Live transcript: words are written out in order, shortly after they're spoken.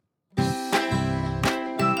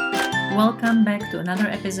Welcome back to another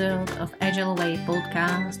episode of Agile Way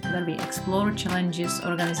podcast, where we explore challenges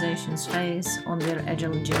organizations face on their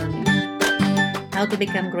Agile journey. How to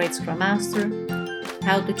become great Scrum Master,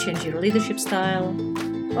 how to change your leadership style,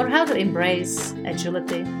 or how to embrace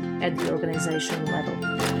agility at the organizational level.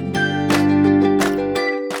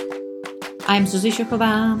 I'm Zuzi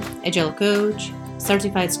Shochová, Agile coach,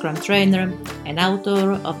 certified Scrum trainer, and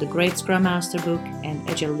author of the Great Scrum Master book and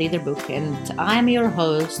Agile Leader book, and I'm your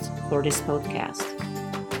host for this podcast.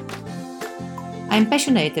 I'm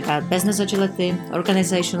passionate about business agility,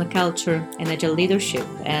 organizational culture, and agile leadership,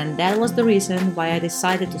 and that was the reason why I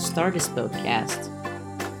decided to start this podcast,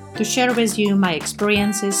 to share with you my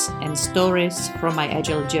experiences and stories from my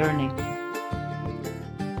agile journey.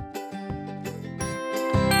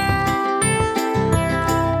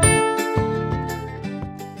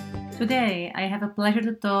 Today, I have a pleasure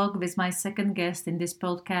to talk with my second guest in this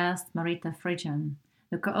podcast, Marita Frijan,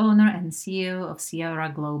 the co-owner and CEO of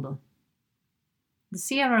Sierra Global. The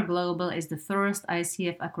Sierra Global is the first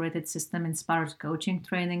ICF-accredited system-inspired coaching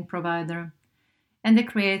training provider and the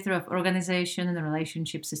creator of organization and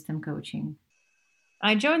relationship system coaching.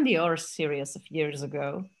 I joined the ORS series of years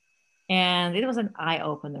ago, and it was an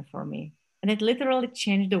eye-opener for me, and it literally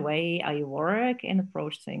changed the way I work and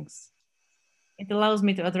approach things. It allows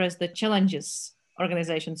me to address the challenges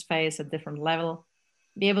organizations face at different levels,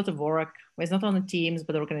 be able to work with not only teams,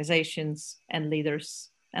 but organizations and leaders,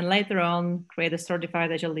 and later on create a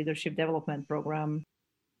certified Agile leadership development program.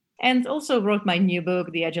 And also wrote my new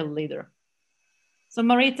book, The Agile Leader. So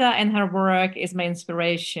Marita and her work is my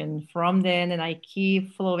inspiration from then, and I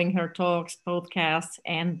keep following her talks, podcasts,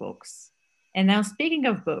 and books. And now speaking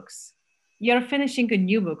of books, you're finishing a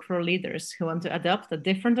new book for leaders who want to adopt a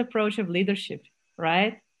different approach of leadership,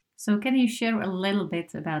 right? So can you share a little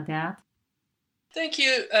bit about that? Thank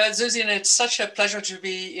you, Zuzi, and it's such a pleasure to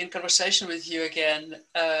be in conversation with you again.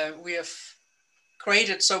 We have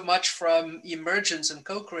created so much from emergence and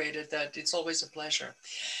co-created that it's always a pleasure.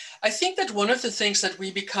 I think that one of the things that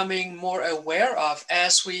we're becoming more aware of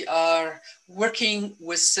as we are working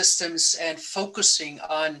with systems and focusing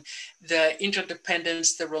on the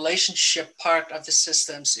interdependence, the relationship part of the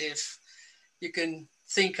systems, if you can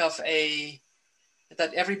think of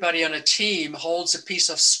that everybody on a team holds a piece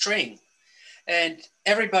of string, and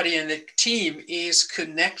everybody in the team is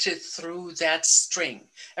connected through that string.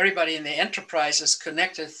 Everybody in the enterprise is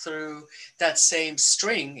connected through that same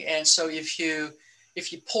string. And so if you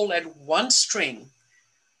pull at one string,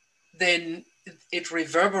 then it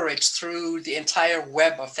reverberates through the entire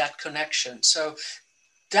web of that connection. So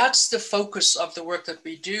that's the focus of the work that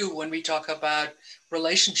we do when we talk about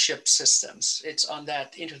relationship systems. It's on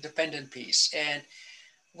that interdependent piece. And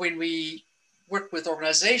when we work with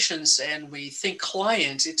organizations and we think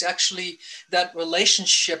clients, it's actually that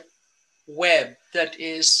relationship web that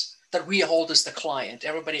we hold as the client.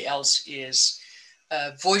 Everybody else is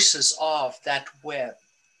voices of that web.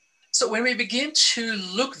 So when we begin to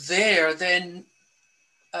look there, then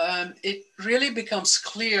it really becomes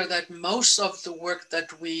clear that most of the work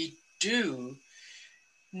that we do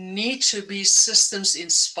need to be systems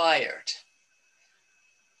inspired,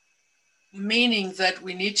 meaning that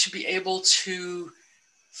we need to be able to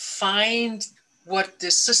find what the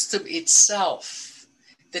system itself,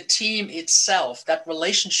 the team itself, that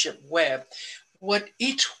relationship web, what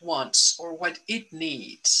it wants or what it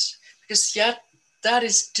needs, because yet that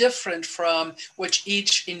is different from what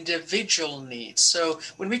each individual needs. So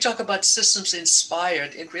when we talk about systems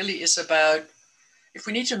inspired, it really is about, if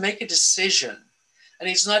we need to make a decision, and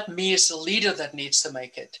it's not me as a leader that needs to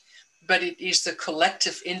make it, but it is the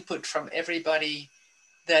collective input from everybody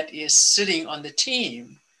that is sitting on the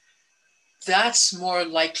team, that's more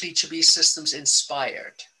likely to be systems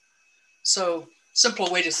inspired. So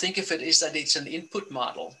simple way to think of it is that it's an input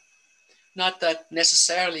model, not that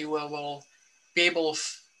necessarily we'll be able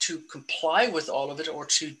to comply with all of it or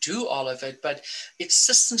to do all of it, but it's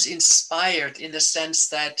systems inspired in the sense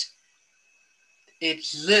that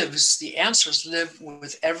it lives, the answers live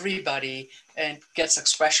with everybody and gets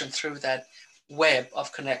expression through that web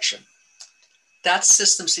of connection. That's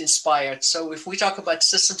systems inspired. So if we talk about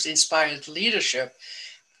systems inspired leadership,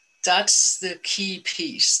 that's the key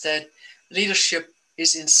piece, that leadership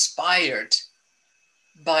is inspired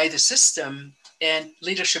by the system, and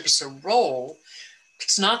leadership is a role.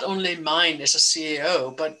 It's not only mine as a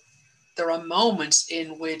CEO, but there are moments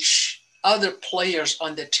in which other players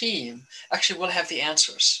on the team actually will have the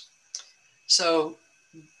answers. So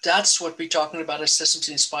that's what we're talking about as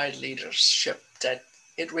systems-inspired leadership, that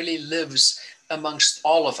it really lives amongst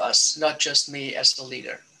all of us, not just me as the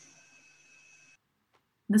leader.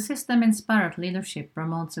 The system-inspired leadership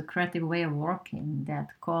promotes a creative way of working that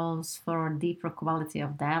calls for deeper quality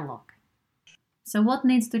of dialogue. So, what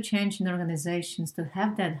needs to change in organizations to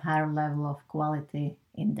have that higher level of quality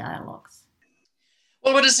in dialogues?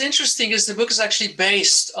 Well, what is interesting is the book is actually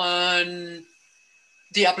based on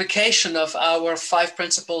the application of our 5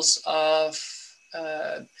 principles of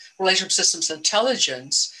relationship systems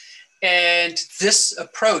intelligence, and this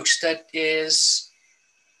approach that is,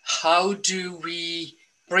 how do we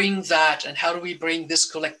bring that and how do we bring this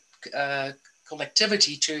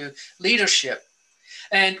collectivity to leadership?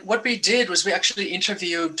 And what we did was we actually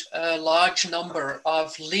interviewed a large number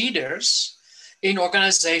of leaders in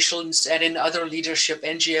organizations and in other leadership,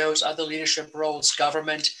 NGOs, other leadership roles,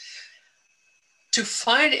 government, to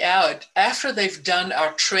find out, after they've done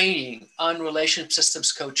our training on relationship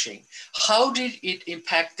systems coaching, how did it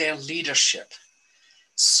impact their leadership?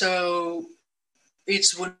 So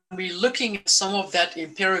it's when we're looking at some of that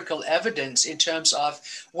empirical evidence in terms of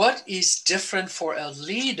what is different for a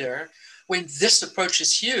leader when this approach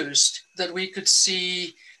is used, that we could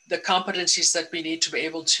see the competencies that we need to be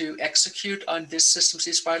able to execute on this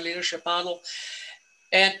systems-inspired leadership model.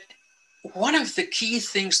 And one of the key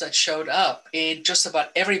things that showed up in just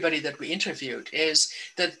about everybody that we interviewed is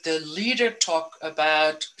that the leader talks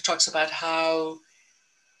about how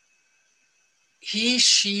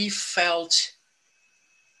she felt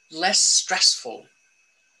less stressful.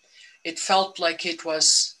 It felt like it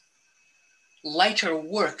was lighter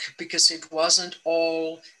work because it wasn't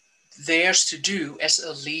all theirs to do as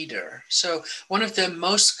a leader. So one of the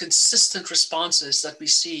most consistent responses that we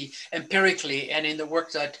see empirically and in the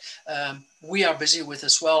work that we are busy with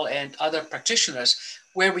as well, and other practitioners,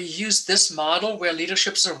 where we use this model where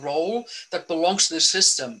leadership is a role that belongs to the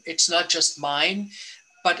system. It's not just mine,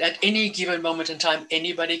 but at any given moment in time,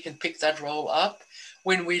 anybody can pick that role up.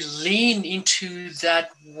 When we lean into that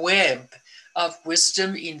web of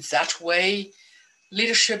wisdom in that way,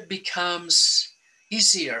 leadership becomes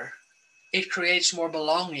easier. It creates more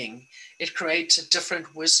belonging. It creates a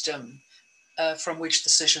different wisdom from which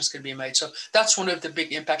decisions can be made. So that's one of the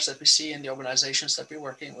big impacts that we see in the organizations that we're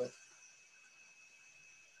working with.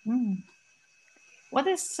 What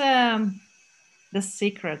is the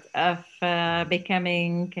secret of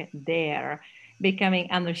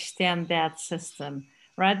understand that system,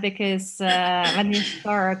 right? Because when you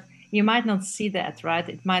start, you might not see that, right?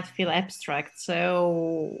 It might feel abstract.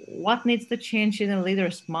 So what needs to change in a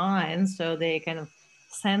leader's mind so they kind of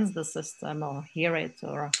sense the system or hear it?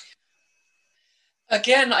 Or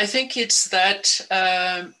again, I think it's that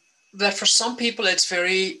for some people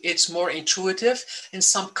it's more intuitive. In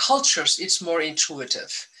some cultures, it's more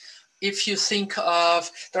intuitive. If you think of,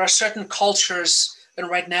 there are certain cultures, and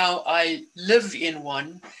right now I live in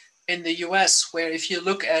one in the US, where if you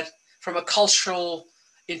look at, from a cultural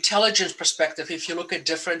intelligence perspective, if you look at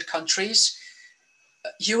different countries,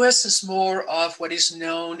 US is more of what is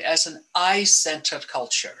known as an I-centered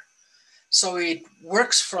culture. So it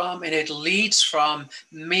works from and it leads from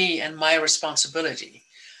me and my responsibility.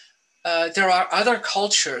 There are other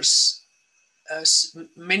cultures,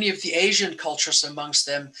 many of the Asian cultures amongst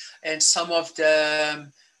them, and some of the,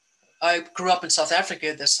 I grew up in South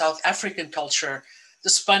Africa, the South African culture,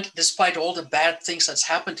 despite all the bad things that's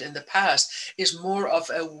happened in the past, is more of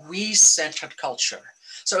a we-centered culture.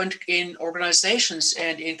 So in organizations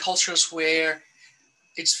and in cultures where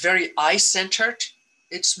it's very I-centered,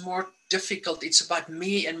 it's more difficult. It's about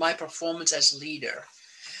me and my performance as leader.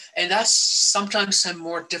 And that's sometimes a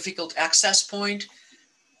more difficult access point.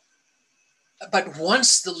 But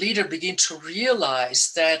once the leader begins to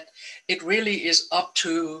realize that it really is up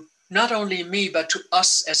to not only me, but to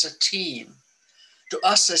us as a team, to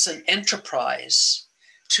us as an enterprise,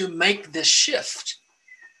 to make this shift,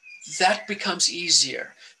 that becomes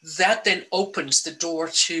easier. That then opens the door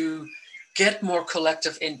to get more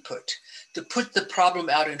collective input, to put the problem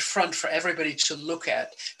out in front for everybody to look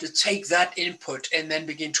at, to take that input and then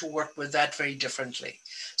begin to work with that very differently.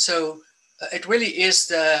 So it really is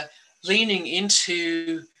the leaning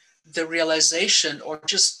into the realization, or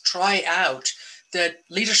just try out, that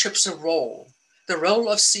leadership's a role. The role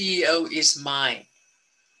of CEO is mine.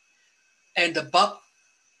 And the buck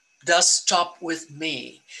does stop with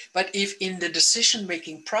me. But if in the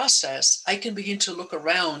decision-making process, I can begin to look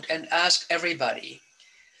around and ask everybody,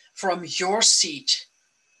 from your seat,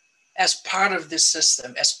 as part of this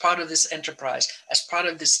system, as part of this enterprise, as part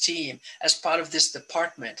of this team, as part of this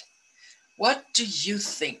department, what do you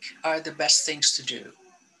think are the best things to do?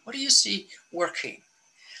 What do you see working?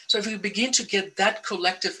 So if we begin to get that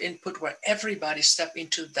collective input where everybody step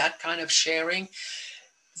into that kind of sharing,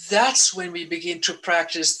 that's when we begin to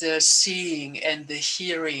practice the seeing and the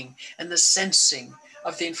hearing and the sensing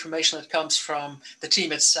of the information that comes from the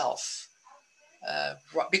team itself,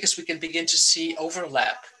 because we can begin to see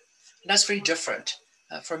overlap. And that's very different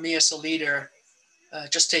for me as a leader,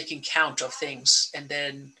 just taking count of things and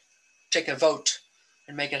then take a vote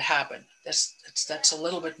and make it happen. That's a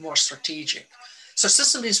little bit more strategic. So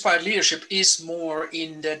system inspired leadership is more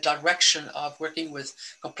in the direction of working with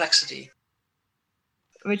complexity.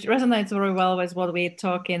 Which resonates very well with what we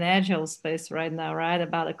talk in agile space right now, right?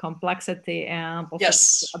 About the complexity and also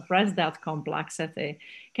Yes, address that complexity.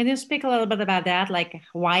 Can you speak a little bit about that? Like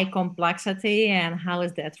why complexity and how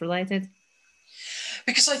is that related?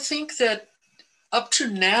 because I think that up to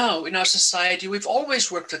now in our society, we've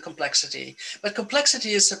always worked with complexity, but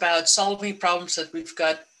complexity is about solving problems that we've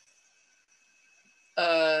got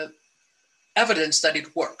uh, evidence that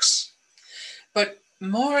it works. But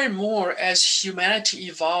more and more as humanity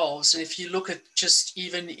evolves, and if you look at just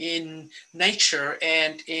even in nature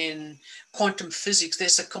and in quantum physics,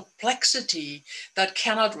 there's a complexity that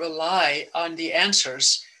cannot rely on the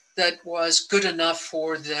answers that was good enough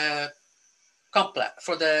for the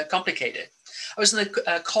complicated. I was in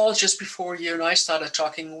a call just before you and I started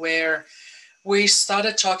talking where we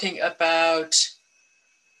started talking about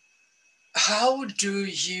how do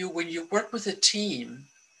you, when you work with a team,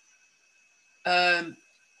 um,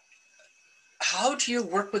 how do you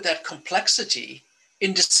work with that complexity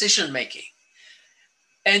in decision making?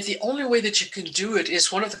 And the only way that you can do it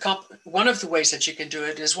is one of the ways that you can do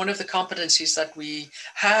it is one of the competencies that we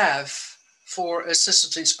have for a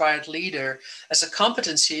systems inspired leader as a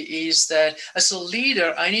competency is that as a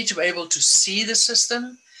leader, I need to be able to see the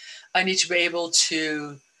system, I need to be able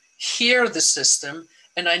to hear the system,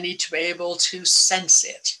 and I need to be able to sense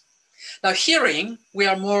it. Now, hearing, we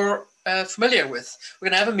are more familiar with. We're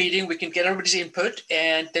going to have a meeting, we can get everybody's input,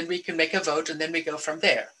 and then we can make a vote, and then we go from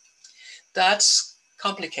there. That's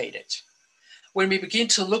complicated. When we begin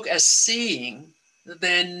to look at seeing,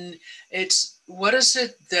 then it's what is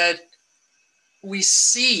it that we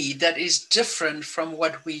see that is different from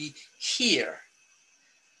what we hear?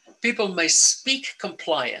 People may speak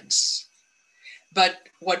compliance, but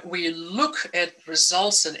what we look at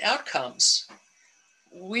results and outcomes,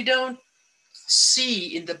 we don't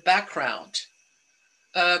see in the background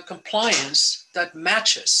compliance that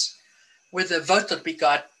matches with the vote that we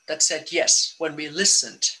got that said yes when we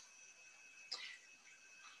listened.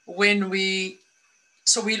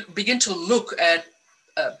 So we begin to look at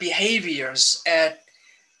behaviors, at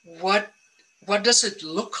what does it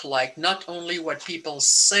look like, not only what people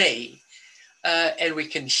say and we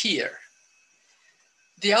can hear.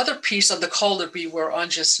 The other piece of the call that we were on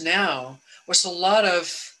just now was a lot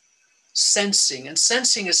of sensing, and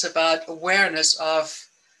sensing is about awareness of,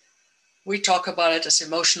 we talk about it as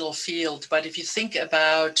emotional field, but if you think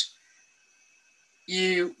about,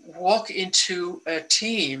 you walk into a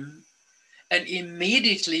team and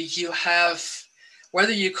immediately you have,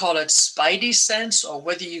 whether you call it spidey sense or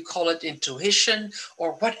whether you call it intuition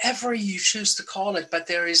or whatever you choose to call it, but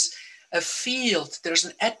there is a field, there's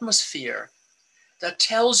an atmosphere that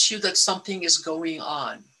tells you that something is going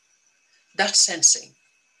on. That's sensing.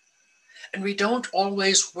 And we don't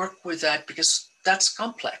always work with that because that's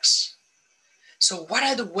complex. So what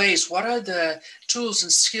are the ways, what are the tools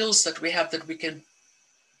and skills that we have that we can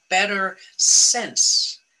better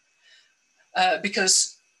sense?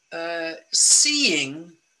 Because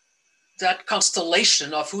seeing that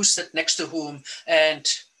constellation of who's sitting next to whom and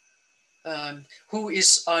who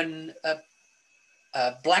is on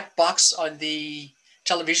a black box on the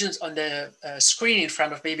televisions, on the screen in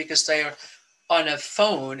front of me, because they are on a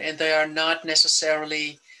phone and they are not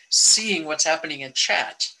necessarily seeing what's happening in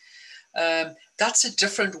chat. That's a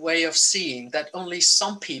different way of seeing, that only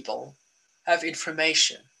some people have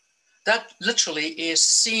information. That literally is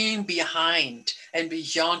seeing behind and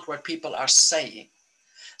beyond what people are saying.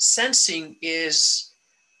 Sensing is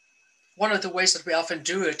one of the ways that we often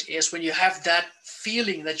do it is when you have that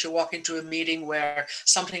feeling that you walk into a meeting where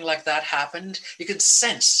something like that happened, you can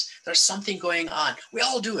sense there's something going on. We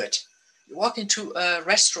all do it. You walk into a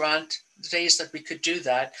restaurant, the days that we could do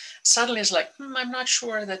that, suddenly it's like, I'm not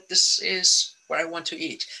sure that this is what I want to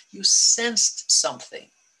eat. You sensed something.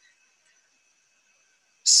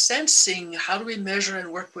 Sensing, how do we measure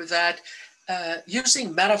and work with that?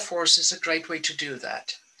 Using metaphors is a great way to do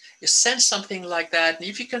that. You sense something like that, and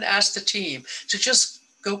if you can ask the team to just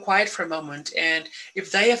go quiet for a moment, and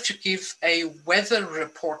if they have to give a weather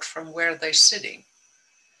report from where they're sitting,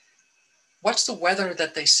 what's the weather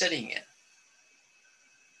that they're sitting in?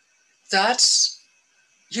 That's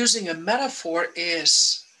using a metaphor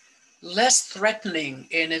is less threatening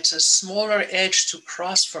and it's a smaller edge to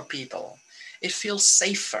cross for people. It feels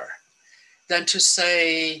safer than to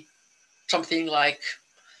say something like,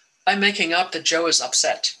 I'm making up that Joe is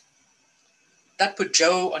upset. That put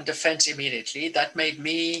Joe on defense immediately. That made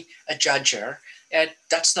me a judger. And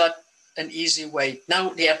that's not an easy way. Now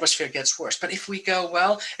the atmosphere gets worse. But if we go,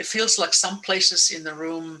 well, it feels like some places in the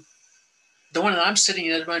room, the one that I'm sitting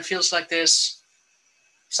in, it feels like there's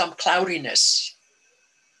some cloudiness.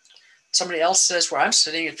 Somebody else says where I'm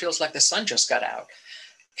sitting, it feels like the sun just got out.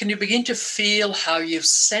 Can you begin to feel how you've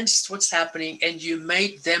sensed what's happening and you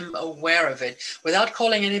made them aware of it without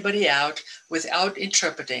calling anybody out, without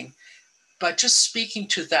interpreting, but just speaking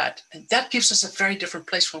to that? And that gives us a very different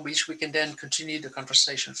place from which we can then continue the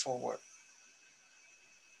conversation forward.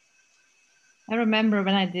 I remember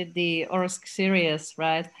when I did the ORSC series,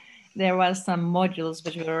 right? There was some modules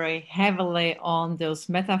which were very heavily on those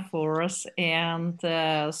metaphors and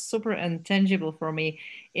super intangible for me.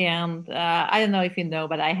 And I don't know if you know,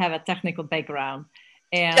 but I have a technical background.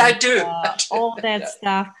 And yeah, I do. All that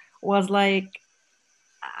stuff was like,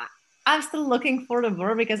 I'm still looking for the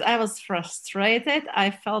word because I was frustrated.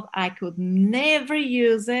 I felt I could never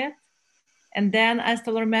use it. And then I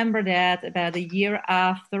still remember that about a year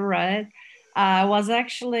after, right? I was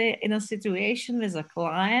actually in a situation with a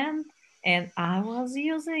client and I was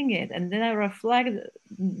using it. And then I reflect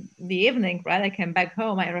the evening, right? I came back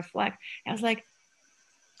home, I reflect. I was like,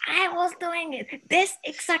 I was doing it, this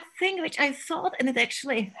exact thing which I thought, and it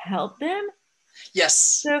actually helped them. Yes.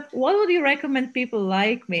 So what would you recommend people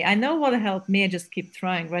like me? I know what helped me, I just keep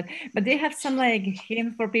trying, right? But they have some like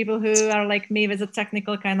hint for people who are like me with a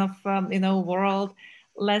technical kind of, world,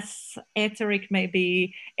 less etheric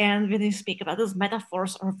maybe. And when you speak about those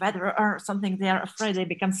metaphors or weather or something, they are afraid, they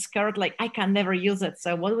become scared, like I can never use it.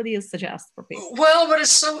 So what would you suggest for people? Well, what is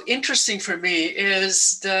so interesting for me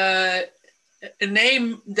is the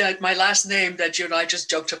name that my last name that you and I just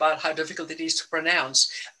joked about how difficult it is to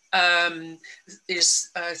pronounce.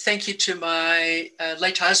 Is thank you to my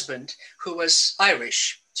late husband who was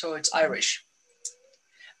Irish, so it's Irish.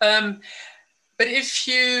 But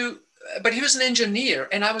he was an engineer,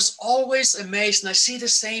 and I was always amazed, and I see the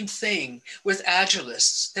same thing with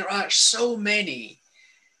Agilists. There are so many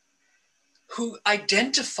who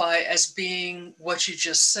identify as being what you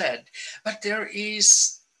just said, but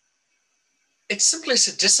it's simply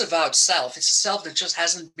a disavowed self. It's a self that just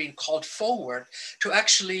hasn't been called forward to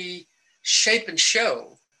actually shape and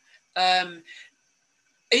show.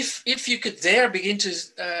 If you could there begin to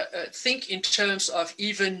think in terms of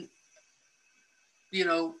even,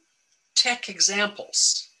 tech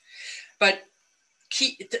examples, but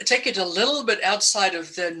take it a little bit outside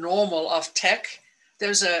of the normal of tech.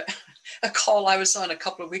 There's a call I was on a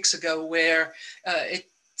couple of weeks ago where it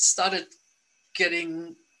started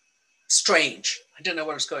getting strange. I didn't know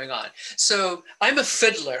what was going on. So I'm a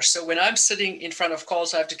fiddler. So when I'm sitting in front of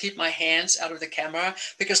calls, I have to keep my hands out of the camera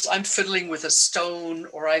because I'm fiddling with a stone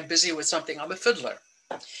or I'm busy with something. I'm a fiddler.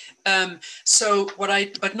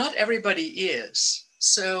 But not everybody is.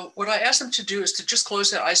 So what I asked them to do is to just close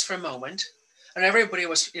their eyes for a moment. And everybody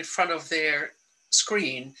was in front of their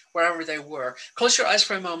screen, wherever they were. Close your eyes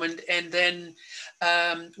for a moment. And then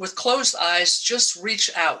with closed eyes, just reach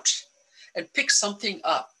out and pick something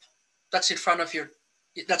up that's in front of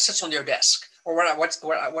that sits on your desk or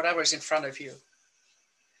whatever is in front of you.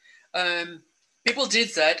 People did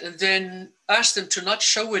that and then asked them to not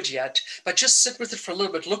show it yet, but just sit with it for a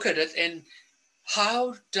little bit, look at it, and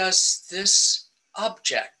how does this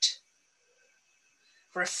object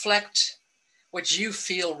reflect what you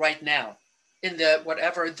feel right now in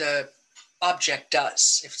whatever the object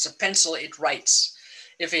does? If it's a pencil, it writes.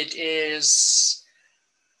 If it is,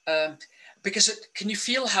 can you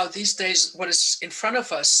feel how these days what is in front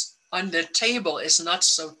of us on the table is not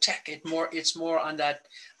so tech? It's more on that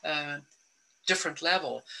different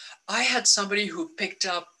level. I had somebody who picked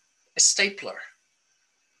up a stapler.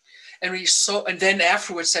 And then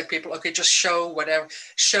afterwards said people, okay, just show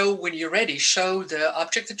when you're ready, show the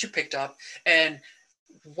object that you picked up and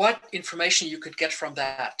what information you could get from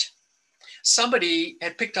that. Somebody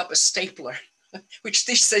had picked up a stapler, which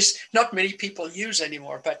these days not many people use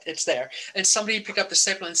anymore, but it's there. And somebody picked up the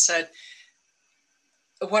stapler and said,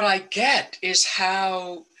 what I get is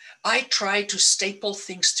how I try to staple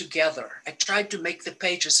things together. I tried to make the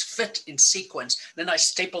pages fit in sequence, then I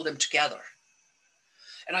staple them together.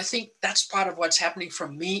 And I think that's part of what's happening for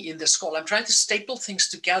me in this call. I'm trying to staple things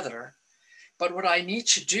together, but what I need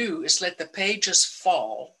to do is let the pages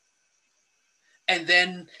fall and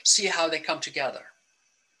then see how they come together.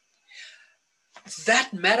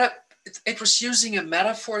 That it was using a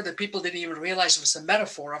metaphor that people didn't even realize it was a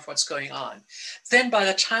metaphor of what's going on. Then by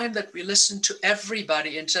the time that we listened to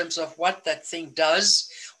everybody in terms of what that thing does,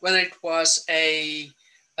 whether it was a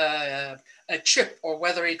chip or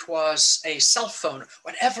whether it was a cell phone,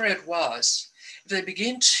 whatever it was, they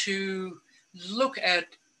begin to look at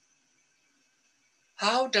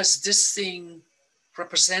how does this thing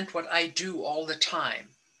represent what I do all the time?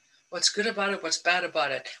 What's good about it? What's bad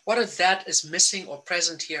about it? What if that is missing or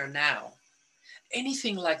present here now?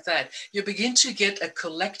 Anything like that. You begin to get a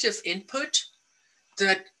collective input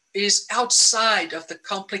that is outside of the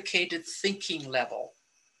complicated thinking level,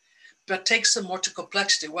 but takes them more to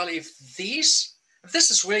complexity. Well, if this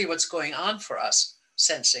is really what's going on for us,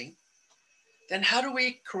 sensing, then how do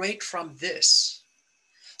we create from this?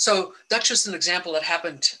 So that's just an example that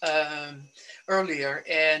happened earlier,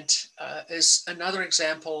 and is another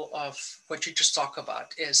example of what you just talked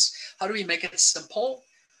about, is how do we make it simple,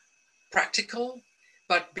 practical,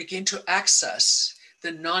 but begin to access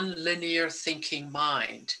the non-linear thinking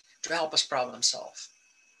mind to help us problem solve.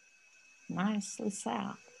 Nicely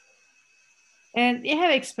said. And you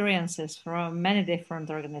have experiences from many different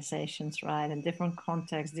organizations, right? In different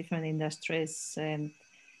contexts, different industries. And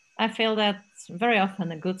I feel that very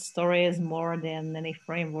often a good story is more than any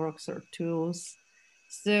frameworks or tools.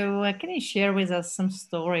 So, can you share with us some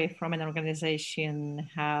story from an organization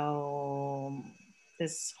how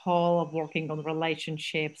this whole of working on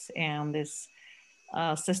relationships and this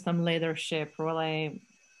system leadership really,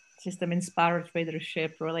 system inspired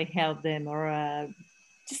leadership really helped them, or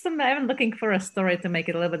just I'm looking for a story to make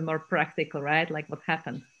it a little bit more practical, right? Like what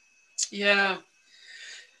happened? Yeah.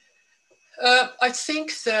 I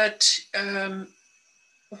think that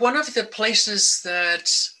one of the places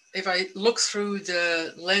that, if I look through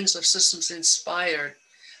the lens of systems inspired,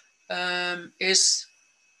 is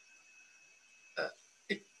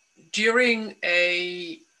during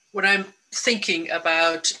when I'm thinking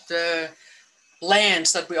about the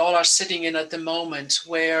lands that we all are sitting in at the moment,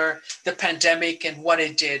 where the pandemic and what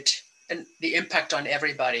it did and the impact on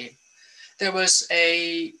everybody. There was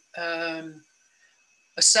a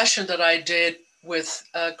session that I did with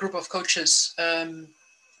a group of coaches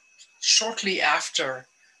shortly after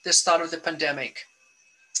the start of the pandemic.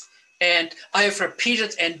 And I have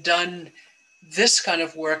repeated and done this kind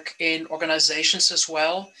of work in organizations as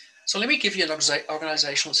well. So let me give you an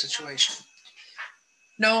organizational situation.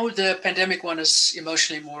 No, the pandemic one is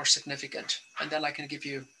emotionally more significant. And then I can give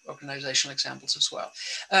you organizational examples as well.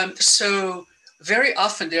 So very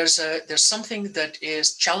often there's something that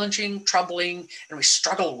is challenging, troubling, and we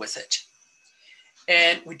struggle with it.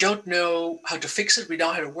 And we don't know how to fix it. We don't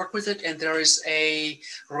know how to work with it. And there is a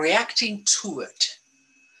reacting to it.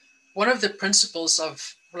 One of the principles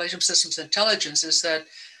of relational systems intelligence is that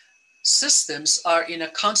systems are in a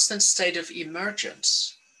constant state of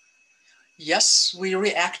emergence. Yes, we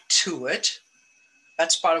react to it.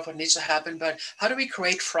 That's part of what needs to happen. But how do we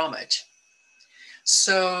create from it?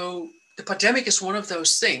 So the pandemic is one of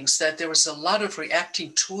those things that there was a lot of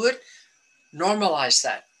reacting to it. Normalize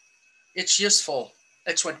that. It's useful.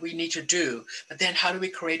 That's what we need to do. But then how do we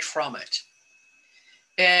create from it?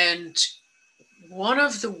 And one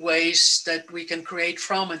of the ways that we can create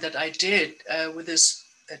from it that I did with this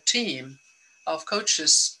team of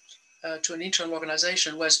coaches to an internal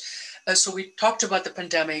organization was, so we talked about the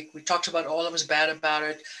pandemic. We talked about all that was bad about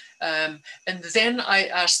it. And then I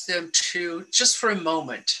asked them to, just for a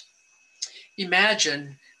moment,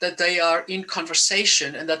 imagine that they are in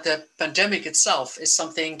conversation and that the pandemic itself is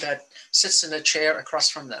something that sits in a chair across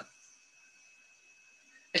from them.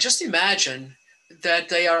 And just imagine that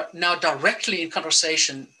they are now directly in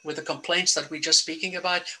conversation with the complaints that we're just speaking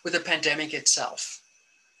about with the pandemic itself.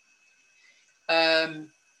 And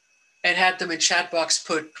had them in chat box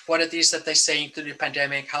put what it is that they're saying to the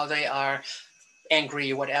pandemic, how they are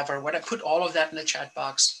angry, whatever. When I put all of that in the chat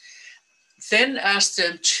box, then ask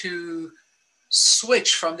them to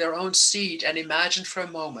switch from their own seat and imagine for a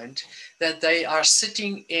moment that they are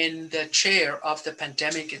sitting in the chair of the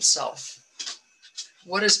pandemic itself.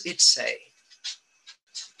 What does it say?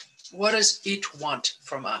 What does it want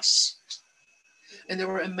from us? And there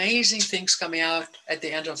were amazing things coming out at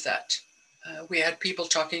the end of that. We had people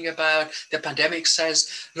talking about the pandemic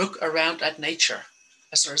says, look around at nature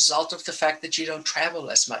as a result of the fact that you don't travel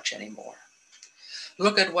as much anymore.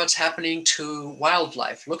 Look at what's happening to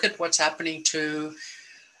wildlife. Look at what's happening to,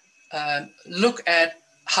 look at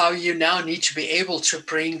how you now need to be able to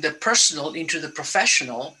bring the personal into the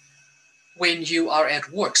professional when you are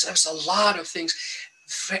at work. So there's a lot of things.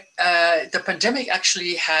 The pandemic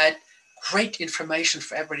actually had great information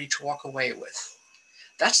for everybody to walk away with.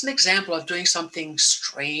 That's an example of doing something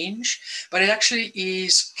strange, but it actually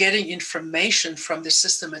is getting information from the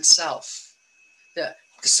system itself, the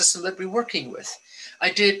system that we're working with.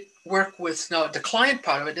 I did work with, no, the client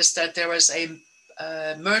part of it is that there was a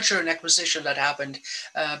merger and acquisition that happened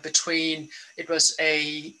between, it was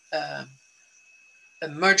a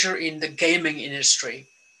merger in the gaming industry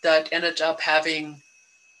that ended up having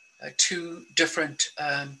two different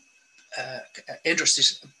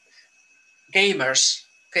industries,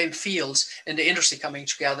 game fields in the industry coming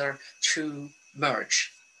together to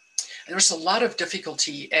merge. And there was a lot of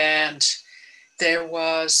difficulty, and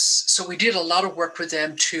so we did a lot of work with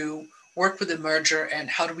them to work with the merger and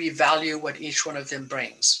how do we value what each one of them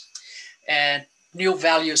brings, and new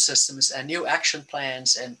value systems and new action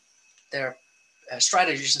plans and their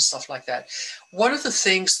strategies and stuff like that. One of the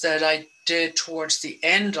things that I did towards the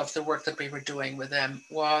end of the work that we were doing with them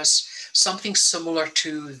was something similar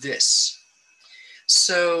to this.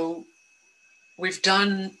 So we've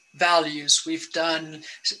done values, we've done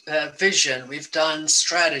vision, we've done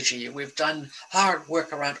strategy, we've done hard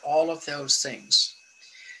work around all of those things.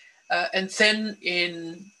 And then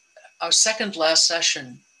in our second last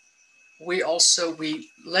session, we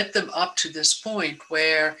led them up to this point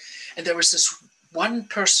where, and there was this one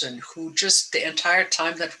person who just the entire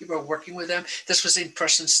time that we were working with them, this was in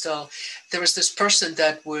person still, there was this person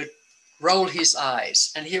that would roll his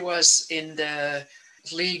eyes, and he was in the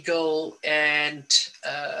legal and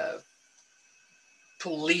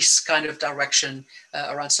police kind of direction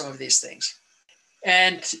around some of these things.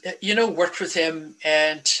 And, worked with him,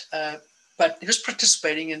 and but he was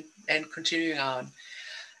participating and continuing on.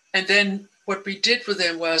 And then what we did with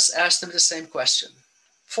him was ask them the same question.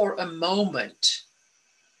 For a moment,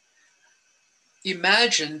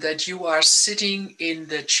 imagine that you are sitting in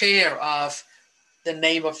the chair of the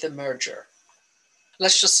name of the merger.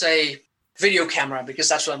 Let's just say video camera, because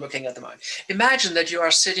that's what I'm looking at the moment. Imagine that you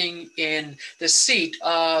are sitting in the seat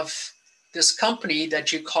of this company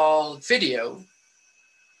that you call Video,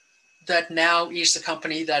 that now is the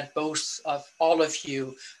company that all of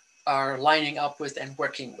you are lining up with and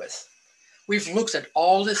working with. We've looked at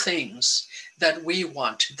all the things that we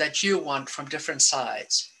want, that you want from different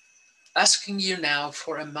sides. Asking you now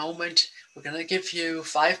for a moment, we're going to give you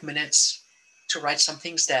 5 minutes to write some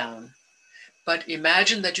things down. But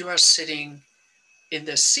imagine that you are sitting in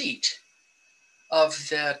the seat of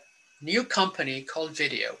the new company called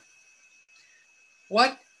Video.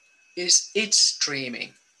 What is its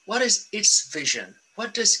dreaming? What is its vision?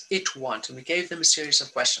 What does it want? And we gave them a series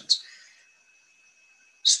of questions.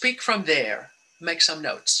 Speak from there, make some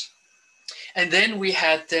notes. And then we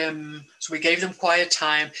had them, so we gave them quiet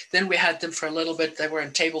time. Then we had them for a little bit, they were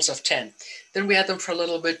in tables of 10. Then we had them for a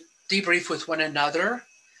little bit, debrief with one another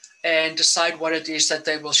and decide what it is that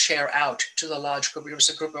they will share out to the large group. It was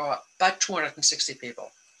a group of about 260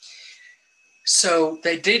 people. So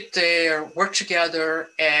they did their work together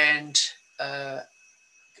and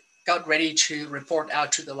got ready to report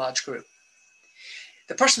out to the large group.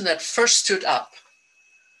 The person that first stood up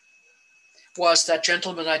was that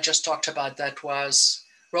gentleman I just talked about that was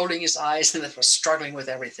rolling his eyes and that was struggling with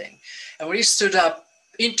everything. And when he stood up,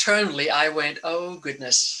 internally, I went, oh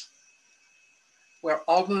goodness, we're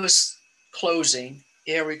almost closing.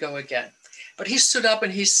 Here we go again. But he stood up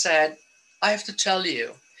and he said, I have to tell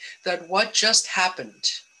you that what just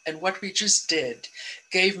happened and what we just did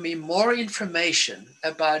gave me more information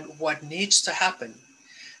about what needs to happen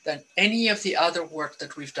than any of the other work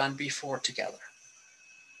that we've done before together.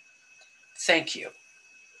 Thank you.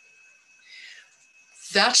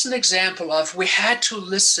 That's an example of we had to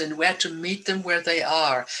listen, we had to meet them where they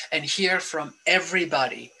are and hear from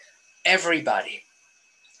everybody.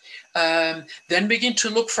 Then begin to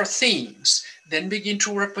look for themes, then begin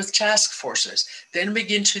to work with task forces, then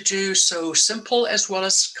begin to do so simple as well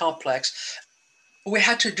as complex. We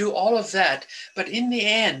had to do all of that, but in the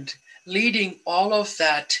end, leading all of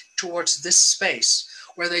that towards this space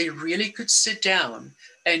where they really could sit down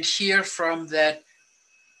and hear from that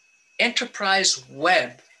enterprise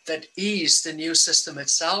web that is the new system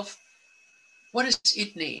itself. What does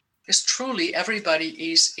it need? Because truly everybody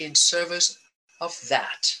is in service of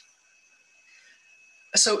that.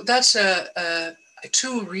 So that's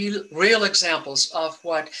two real examples of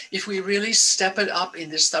what, if we really step it up in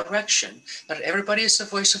this direction, that everybody is the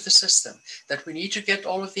voice of the system, that we need to get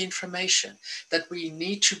all of the information, that we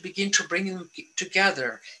need to begin to bring them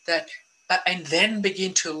together, that and then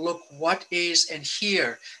begin to look what is and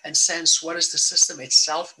hear and sense what does the system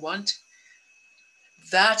itself want.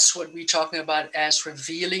 That's what we're talking about as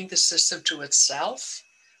revealing the system to itself,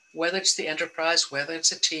 whether it's the enterprise, whether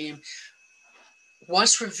it's a team.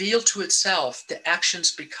 once revealed to itself, the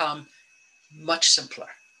actions become much simpler.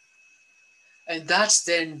 And that's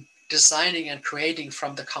then designing and creating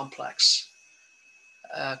from the complex,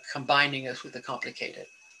 combining it with the complicated.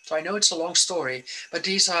 So I know it's a long story, but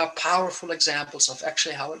these are powerful examples of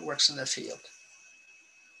actually how it works in the field.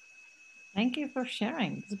 Thank you for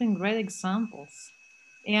sharing. It's been great examples.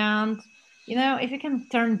 And, if you can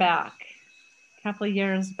turn back a couple of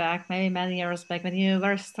years back, maybe many years back, when you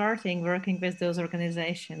were starting working with those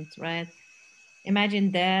organizations, right?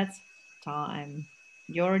 Imagine that time,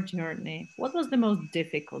 your journey. What was the most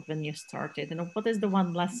difficult when you started? And what is the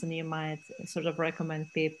one lesson you might sort of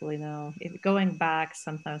recommend people, if going back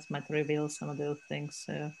sometimes might reveal some of those things.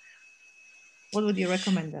 So what would you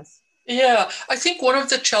recommend us? Yeah, I think one of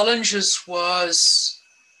the challenges was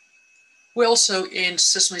we also in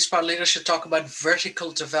System-Inspired Leadership talk about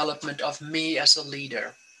vertical development of me as a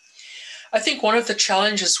leader. I think one of the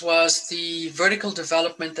challenges was the vertical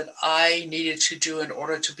development that I needed to do in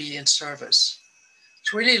order to be in service.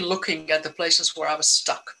 It's really looking at the places where I was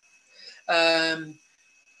stuck. By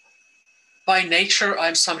nature,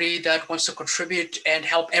 I'm somebody that wants to contribute and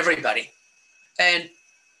help everybody. And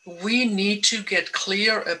we need to get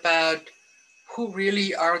clear about who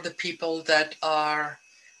really are the people that are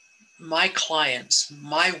my clients,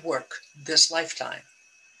 my work this lifetime.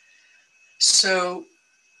 So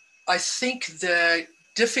I think the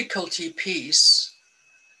difficulty piece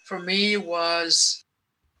for me was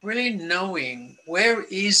really knowing where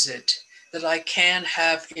is it that I can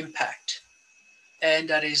have impact and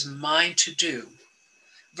that is mine to do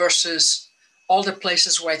versus all the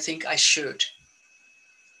places where I think I should.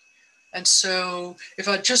 And so if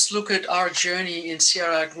I just look at our journey in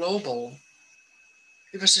CRI Global,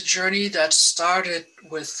 it was a journey that started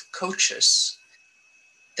with coaches,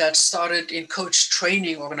 that started in coach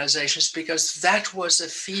training organizations, because that was a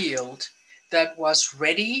field that was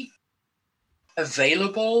ready,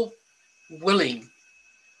 available, willing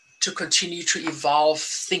to continue to evolve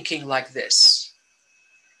thinking like this.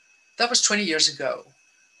 That was 20 years ago.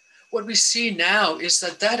 What we see now is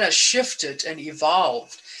that has shifted and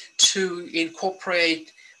evolved to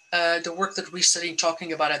incorporate the work that we're sitting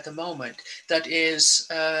talking about at the moment, that is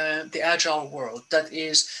the agile world, that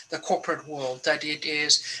is the corporate world, that it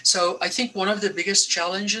is. So I think one of the biggest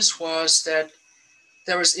challenges was that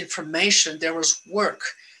there was information, there was work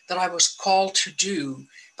that I was called to do,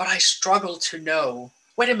 but I struggled to know,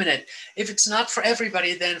 wait a minute, if it's not for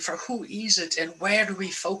everybody, then for who is it and where do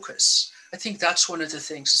we focus? I think that's one of the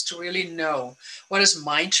things, is to really know what is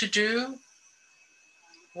mine to do,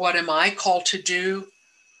 what am I called to do,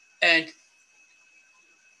 and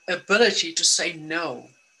ability to say no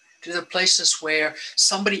to the places where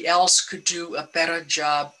somebody else could do a better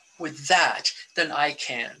job with that than I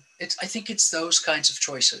can. I think it's those kinds of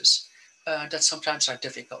choices that sometimes are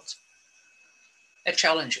difficult and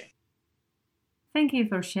challenging. Thank you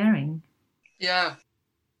for sharing. Yeah.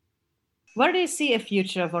 Where do you see a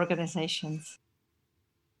future of organizations?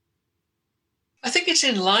 I think it's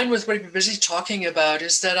in line with what we're busy talking about,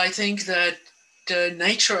 is that I think that the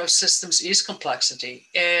nature of systems is complexity,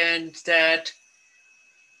 and that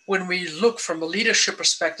when we look from a leadership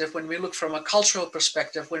perspective, when we look from a cultural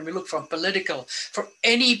perspective, when we look from political, from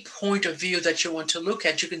any point of view that you want to look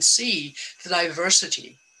at, you can see the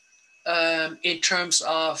diversity in terms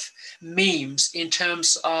of memes, in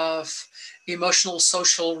terms of emotional,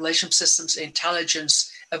 social, relationship systems,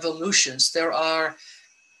 intelligence, evolutions. There are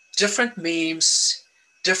different memes,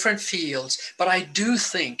 different fields, but I do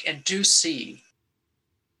think and do see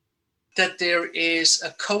that there is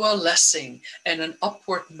a coalescing and an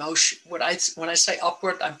upward motion. When I say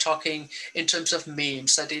upward, I'm talking in terms of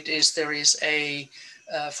memes, that there is a,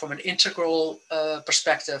 from an integral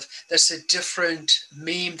perspective, there's a different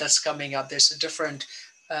meme that's coming up. There's a different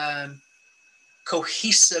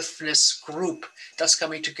cohesiveness group that's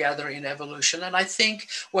coming together in evolution. And I think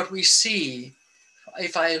what we see,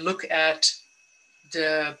 if I look at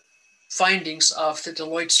the findings of the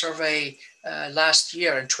Deloitte survey last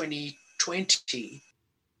year in 2020,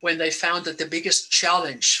 when they found that the biggest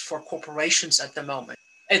challenge for corporations at the moment,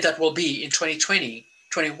 and that will be in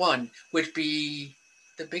 2021, would be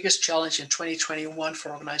the biggest challenge in 2021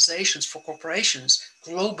 for organizations, for corporations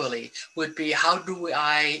globally, would be how do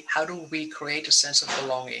we create a sense of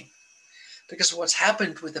belonging? Because what's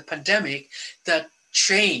happened with the pandemic that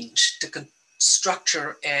changed the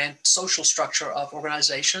structure and social structure of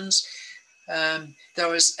organizations, there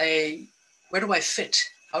was a, where do I fit?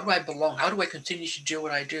 How do I belong? How do I continue to do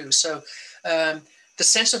what I do? So the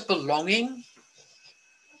sense of belonging,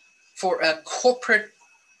 for a corporate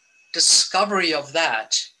discovery of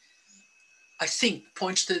that, I think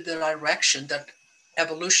points to the direction that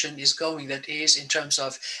evolution is going, that is in terms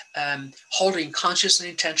of holding conscious and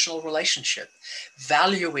intentional relationship,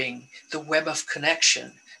 valuing the web of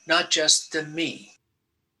connection, not just the me,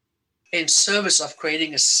 in service of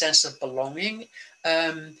creating a sense of belonging,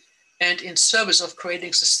 and in service of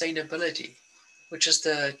creating sustainability, which is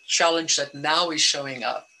the challenge that now is showing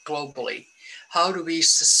up globally. How do we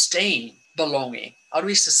sustain belonging? How do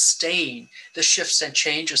we sustain the shifts and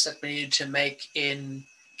changes that we need to make in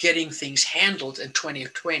getting things handled in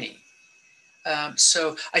 2020?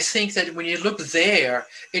 So I think that when you look there,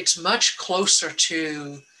 it's much closer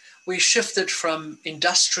to, we shifted from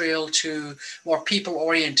industrial to more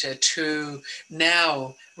people-oriented to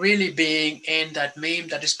now really being in that meme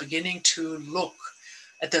that is beginning to look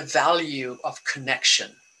at the value of connection.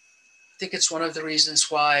 I think it's one of the reasons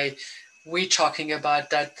why we're talking about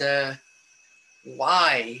that, the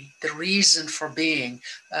reason for being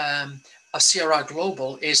of CRI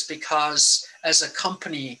Global is because as a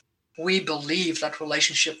company, we believe that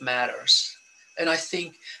relationship matters. And I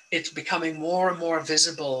think it's becoming more and more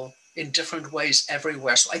visible in different ways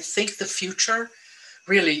everywhere. So I think the future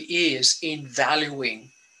really is in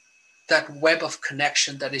valuing that web of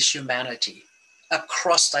connection that is humanity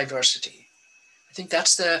across diversity. I think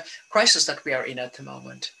that's the crisis that we are in at the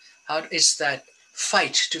moment. How is that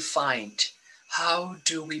fight to find? How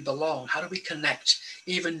do we belong? How do we connect,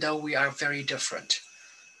 even though we are very different?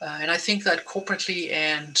 And I think that corporately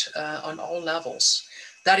and on all levels,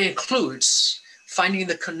 that includes finding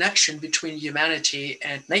the connection between humanity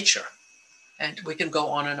and nature. And we can go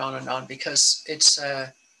on and on and on, because it's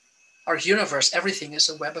our universe, everything is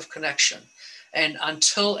a web of connection. And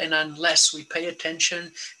until and unless we pay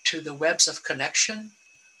attention to the webs of connection,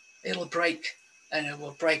 it'll break, and it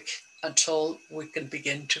will break until we can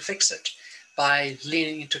begin to fix it by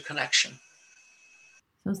leaning into connection.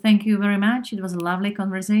 So thank you very much. It was a lovely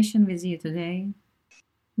conversation with you today.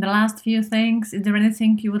 The last few things, is there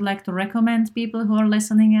anything you would like to recommend people who are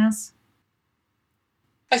listening us?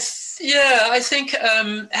 I think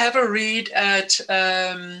have a read at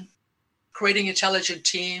Creating Intelligent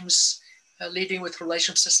Teams, Leading with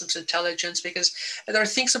Relational Systems Intelligence, because there are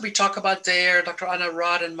things that we talk about there, Dr. Anna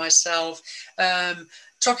Rod and myself,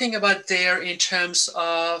 talking about there in terms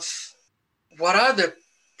of what are the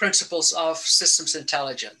principles of systems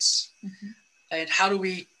intelligence, and how do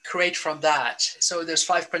we create from that. So there's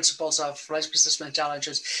 5 principles of relational system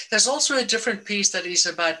intelligence. There's also a different piece that is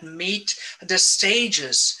about meet the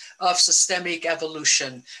stages of systemic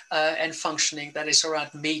evolution and functioning, that is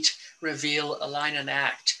around meet, reveal, align, and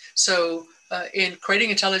act. So in Creating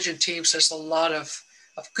Intelligent Teams, there's a lot of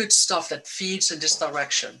good stuff that feeds in this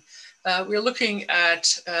direction. We're looking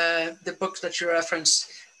at the book that you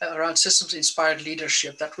referenced around systems-inspired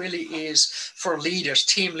leadership, that really is for leaders,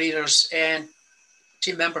 team leaders, and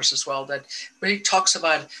team members as well, that really talks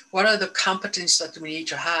about what are the competencies that we need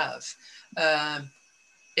to have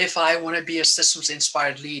if I want to be a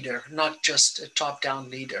systems-inspired leader, not just a top-down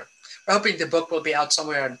leader. We're hoping the book will be out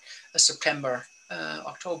somewhere in September,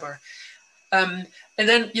 October. And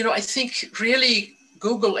then, I think really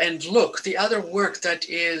Google and look, the other work that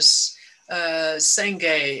is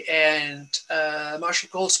Senge and Marshall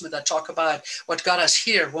Goldsmith that talk about what got us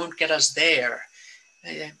here won't get us there.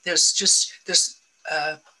 There's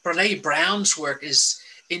Brene Brown's work is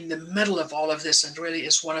in the middle of all of this, and really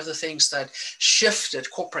is one of the things that shifted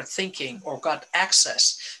corporate thinking, or got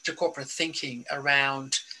access to corporate thinking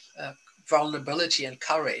around vulnerability and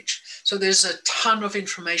courage. So there's a ton of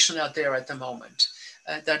information out there at the moment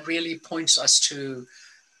that really points us to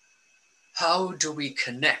how do we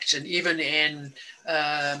connect. And even in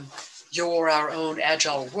Our Own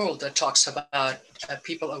Agile World, that talks about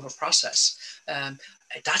people over process.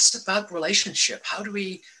 That's about relationship. How do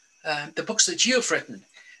we, the books that you've written,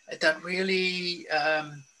 that really,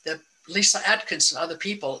 Lisa Atkins and other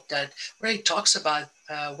people, that really talks about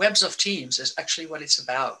webs of teams is actually what it's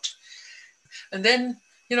about. And then,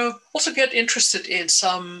 also get interested in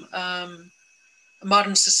some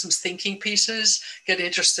modern systems thinking pieces, get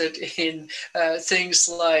interested in things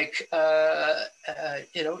like,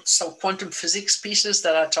 some quantum physics pieces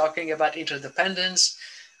that are talking about interdependence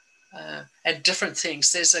and different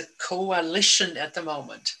things. There's a coalition at the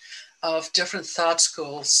moment of different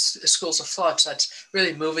schools of thoughts that's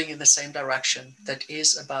really moving in the same direction, that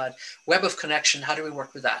is about web of connection. How do we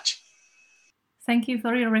work with that? Thank you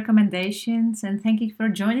for your recommendations, and thank you for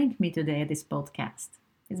joining me today at this podcast.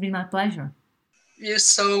 It's been my pleasure. You're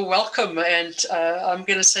so welcome. And I'm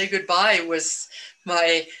going to say goodbye with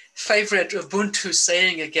my favorite Ubuntu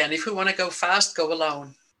saying again: if we want to go fast, go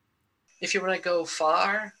alone. If you want to go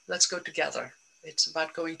far, let's go together. It's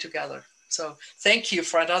about going together. So thank you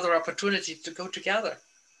for another opportunity to go together.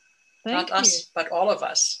 Not us, but all of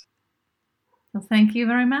us. Well, thank you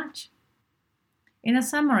very much. In a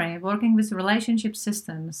summary, working with relationship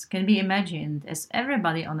systems can be imagined as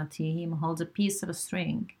everybody on a team holds a piece of a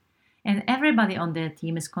string, and everybody on that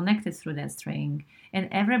team is connected through that string, and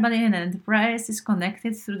everybody in an enterprise is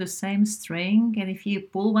connected through the same string, and if you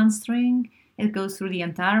pull one string, it goes through the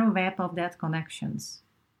entire web of that connections.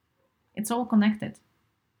 It's all connected.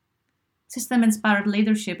 System-inspired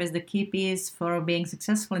leadership is the key piece for being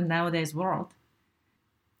successful in nowadays world.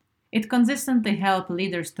 It consistently helps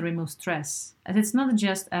leaders to remove stress, as it's not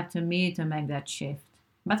just up to me to make that shift,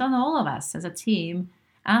 but on all of us as a team,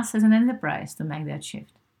 us as an enterprise to make that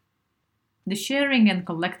shift. The sharing and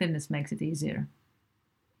collectiveness makes it easier.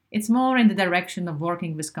 It's more in the direction of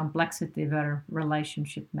working with complexity where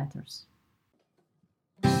relationship matters.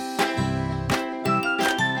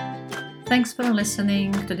 Thanks for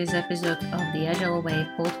listening to this episode of the Agile Way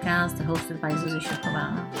podcast hosted by Zuzi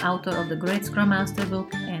Šachová, author of the Great Scrum Master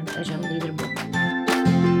book and Agile Leader book.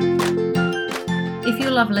 If you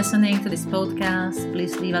love listening to this podcast,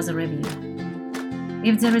 please leave us a review.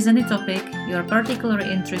 If there is any topic you are particularly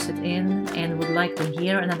interested in and would like to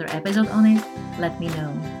hear another episode on it, let me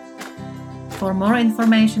know. For more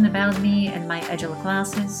information about me and my Agile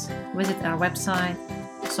classes, visit our website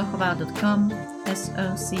sochova.com,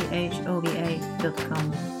 sochova.com.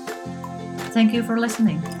 Thank you for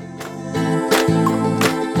listening.